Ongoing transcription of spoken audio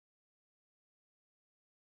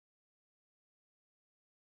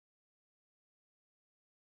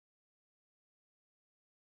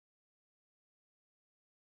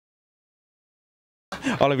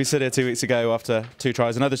Ollie, we stood here 2 weeks ago after 2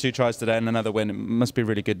 tries, another 2 tries today and another win. It must be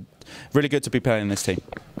really good to be playing this team.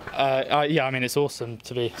 Yeah, I mean it's awesome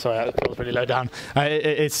to be. Sorry, that was really low down.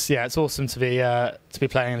 It's awesome to be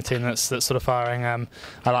playing in a team that's sort of firing.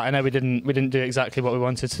 I know we didn't do exactly what we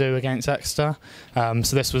wanted to do against Exeter,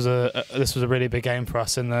 so this was a really big game for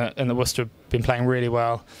us in the Worcester have been playing really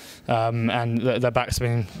well, and their backs have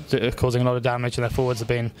been causing a lot of damage, and their forwards have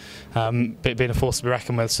been a force to be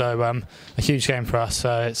reckoned with. So a huge game for us.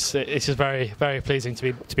 So it's just very pleasing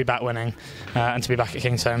to be back winning and to be back at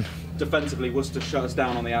Kingsholm. Defensively, Worcester shut us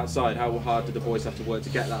down on the outside. How hard did the boys have to work to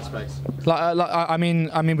get that space? I mean,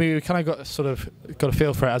 we kind of got a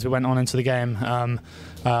feel for it as we went on into the game.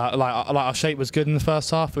 Our shape was good in the first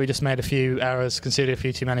half, but we just made a few errors, conceded a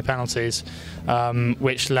few too many penalties,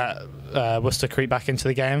 which let Worcester creep back into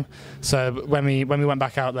the game. So when we went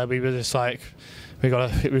back out there, we were just like, we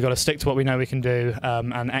got to stick to what we know we can do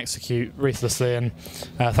and execute ruthlessly, and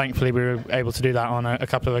thankfully we were able to do that on a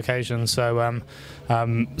couple of occasions. So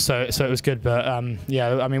it was good, but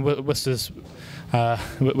yeah, I mean Worcester's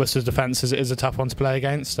defence is a tough one to play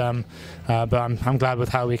against, but I'm glad with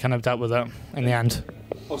how we kind of dealt with it in the end.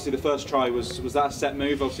 Obviously, the first try was that a set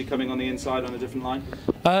move? Obviously, coming on the inside on a different line.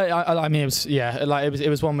 I mean, it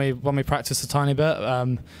was one we practiced a tiny bit,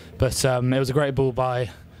 but it was a great ball by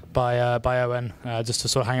Owen, just to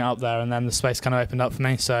sort of hang it up there, and then the space kind of opened up for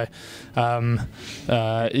me. So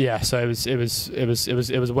yeah, so it was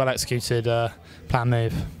a well executed plan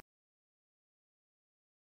move.